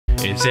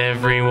It's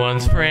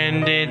everyone's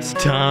friend, it's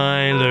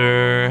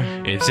Tyler.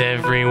 It's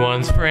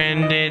everyone's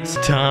friend, it's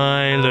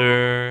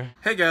Tyler.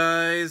 Hey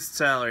guys,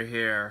 Tyler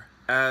here.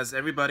 As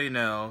everybody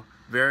know,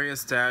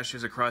 various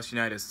statues across the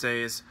United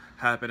States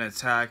have been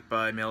attacked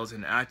by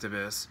militant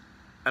activists.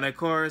 And of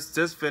course,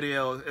 this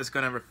video is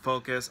going to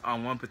focus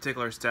on one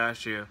particular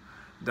statue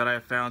that I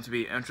found to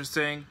be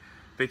interesting,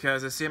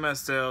 because it seems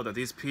as though that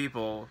these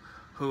people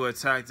who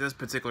attacked this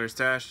particular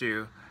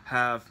statue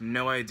have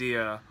no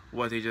idea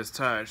what they just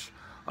touched.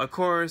 Of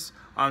course,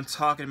 I'm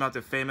talking about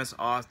the famous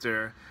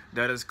author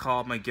that is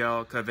called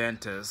Miguel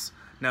Cervantes.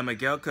 Now,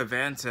 Miguel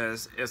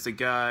Cervantes is the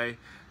guy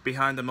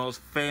behind the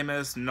most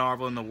famous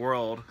novel in the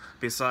world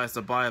besides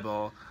the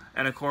Bible,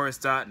 and of course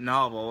that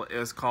novel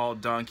is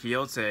called Don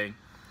Quixote.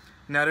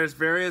 Now, there's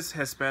various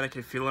Hispanic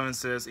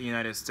influences in the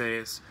United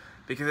States,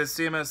 because it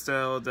seems as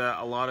though that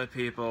a lot of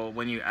people,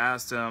 when you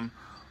ask them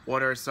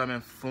what are some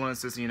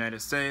influences in the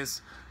United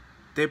States,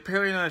 they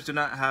pretty much do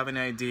not have any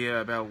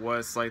idea about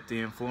what's like the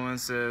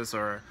influences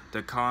or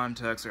the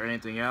context or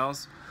anything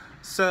else.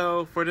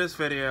 So for this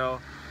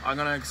video, I'm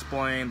going to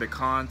explain the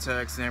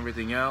context and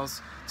everything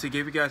else to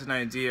give you guys an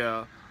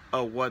idea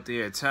of what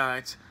they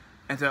attacked,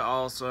 and to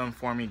also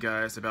inform you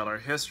guys about our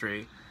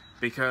history,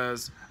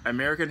 because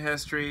American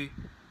history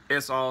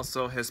is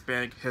also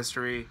Hispanic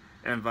history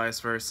and vice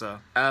versa.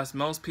 As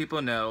most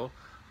people know,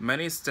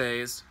 many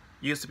states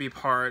used to be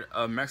part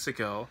of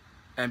Mexico,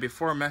 and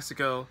before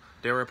Mexico,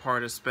 they were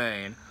part of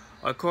Spain.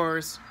 Of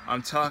course,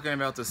 I'm talking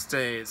about the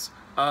states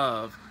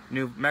of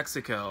New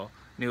Mexico,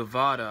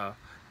 Nevada,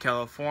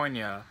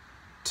 California,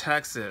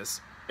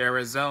 Texas,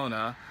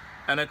 Arizona,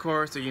 and of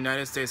course the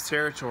United States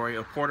territory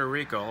of Puerto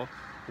Rico,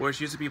 which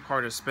used to be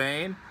part of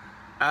Spain,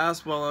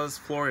 as well as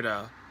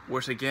Florida,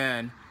 which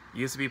again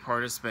used to be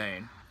part of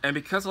Spain. And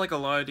because like a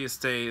lot of these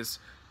states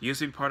used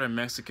to be part of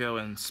Mexico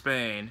and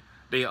Spain,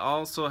 they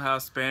also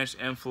have Spanish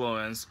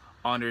influence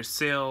on their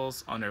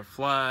seals, on their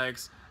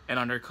flags, and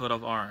on their coat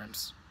of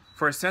arms.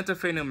 For Santa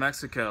Fe, New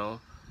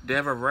Mexico, they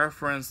have a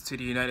reference to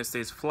the United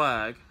States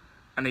flag,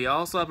 and they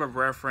also have a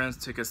reference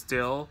to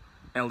Castile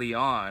and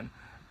Leon.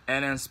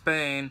 And in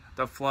Spain,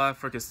 the flag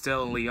for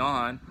Castile and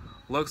Leon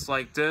looks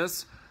like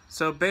this,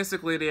 so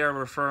basically they are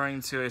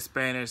referring to a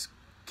Spanish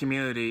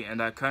community in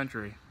that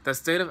country. The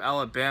state of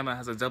Alabama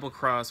has a double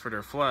cross for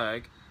their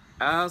flag,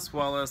 as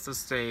well as the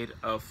state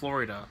of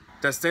Florida.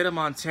 The state of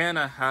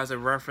Montana has a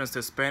reference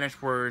to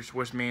Spanish words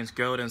which means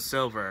gold and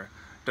silver.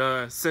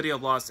 The city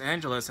of Los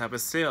Angeles have a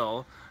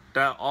seal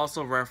that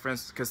also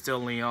references Castile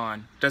and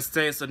Leon. The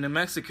states of New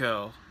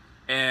Mexico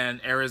and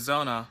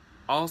Arizona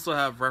also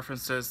have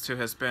references to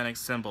Hispanic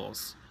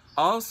symbols.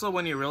 Also,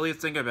 when you really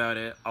think about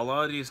it, a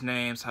lot of these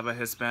names have a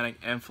Hispanic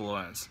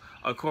influence.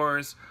 Of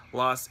course,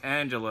 Los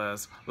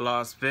Angeles,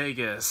 Las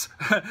Vegas,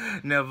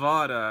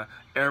 Nevada,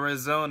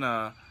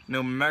 Arizona,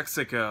 New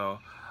Mexico,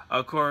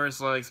 of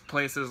course, like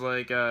places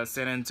like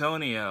San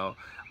Antonio.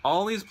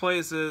 All these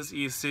places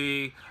you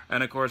see,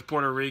 and of course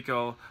Puerto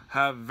Rico,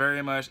 have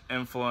very much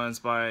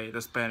influenced by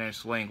the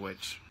Spanish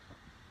language.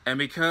 And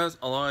because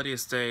a lot of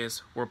these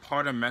states were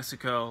part of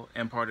Mexico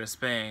and part of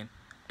Spain,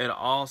 it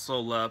also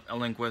left a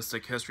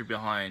linguistic history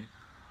behind.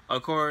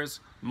 Of course,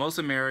 most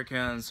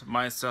Americans,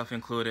 myself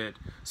included,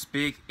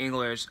 speak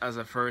English as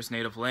a first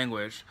native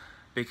language,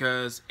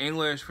 because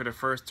English for the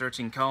first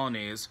 13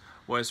 colonies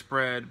was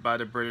spread by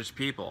the British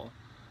people.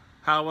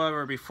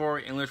 However, before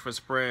English was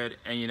spread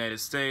in the United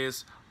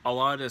States, a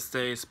lot of the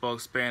states spoke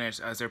Spanish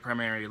as their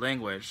primary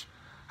language.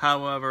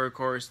 However, of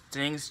course,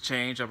 things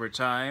change over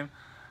time,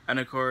 and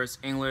of course,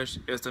 English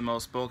is the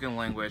most spoken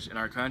language in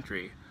our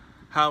country.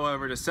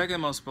 However, the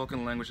second most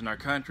spoken language in our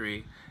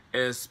country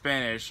is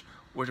Spanish,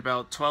 which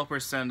about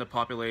 12% of the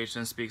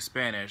population speaks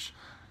Spanish,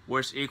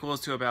 which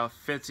equals to about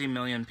 50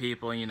 million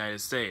people in the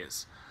United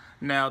States.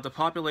 Now, the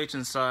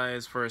population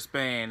size for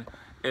Spain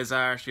is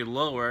actually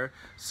lower,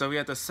 so we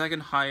have the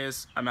second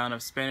highest amount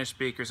of Spanish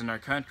speakers in our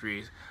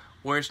country,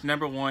 which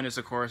number one is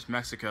of course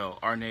Mexico,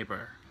 our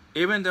neighbor.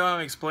 Even though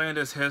I'm explaining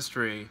this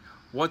history,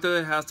 what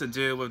does it have to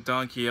do with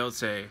Don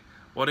Quixote?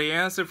 Well, the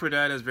answer for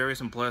that is very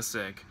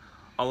simplistic.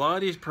 A lot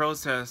of these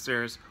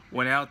protesters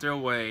went out their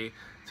way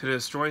to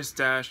destroy a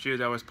statue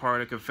that was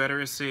part of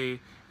Confederacy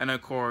and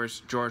of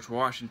course George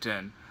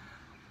Washington.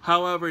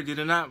 However, they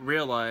did not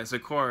realize,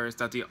 of course,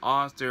 that the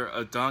author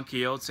of Don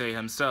Quixote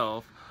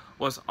himself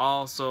was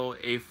also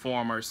a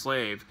former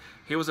slave.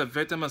 He was a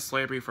victim of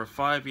slavery for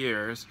 5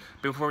 years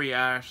before he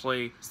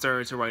actually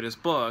started to write his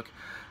book.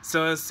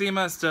 So it seemed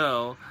as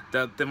though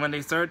that when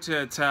they started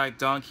to attack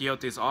Don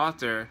Quixote's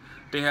author,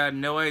 they had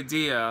no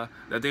idea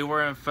that they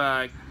were in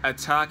fact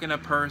attacking a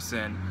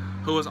person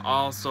who was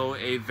also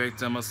a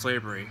victim of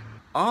slavery.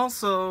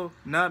 Also,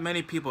 not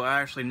many people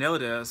actually know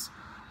this,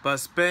 but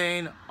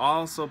Spain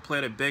also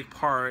played a big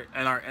part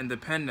in our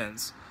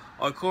independence.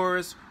 Of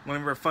course, when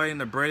we were fighting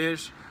the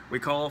British, we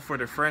called for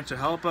the French to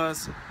help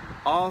us.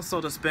 Also,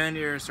 the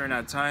Spaniards during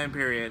that time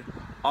period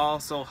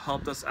also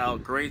helped us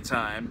out great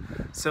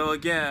time. So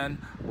again,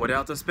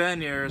 without the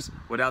Spaniards,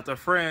 without the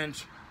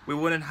French, we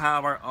wouldn't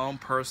have our own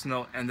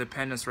personal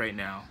independence right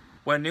now.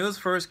 When news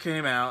first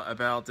came out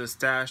about this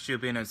statue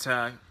being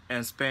attacked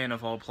in Spain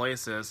of all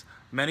places,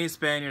 many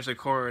Spaniards, of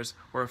course,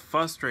 were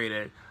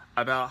frustrated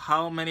about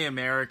how many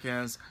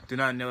Americans do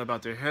not know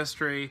about their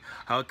history.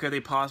 How could they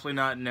possibly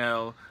not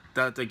know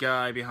that the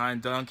guy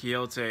behind Don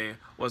Quixote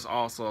was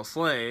also a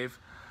slave?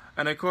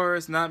 And of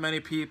course, not many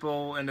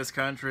people in this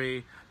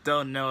country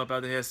don't know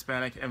about the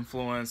Hispanic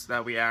influence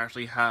that we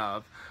actually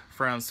have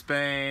from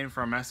Spain,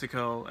 from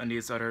Mexico, and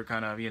these other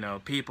kind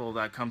of, people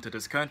that come to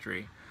this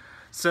country.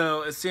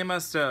 So it seems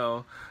as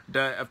though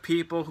that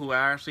people who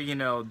actually,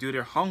 do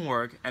their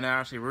homework and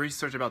actually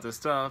research about this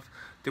stuff,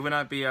 they would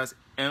not be as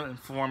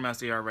informed as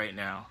they are right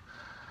now.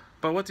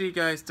 But what do you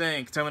guys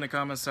think? Tell me in the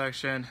comment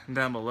section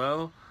down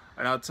below,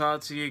 and I'll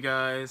talk to you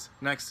guys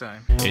next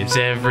time. It's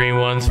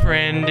everyone's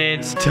friend,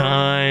 it's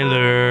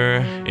Tyler.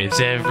 It's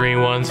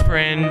everyone's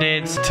friend,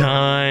 it's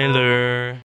Tyler.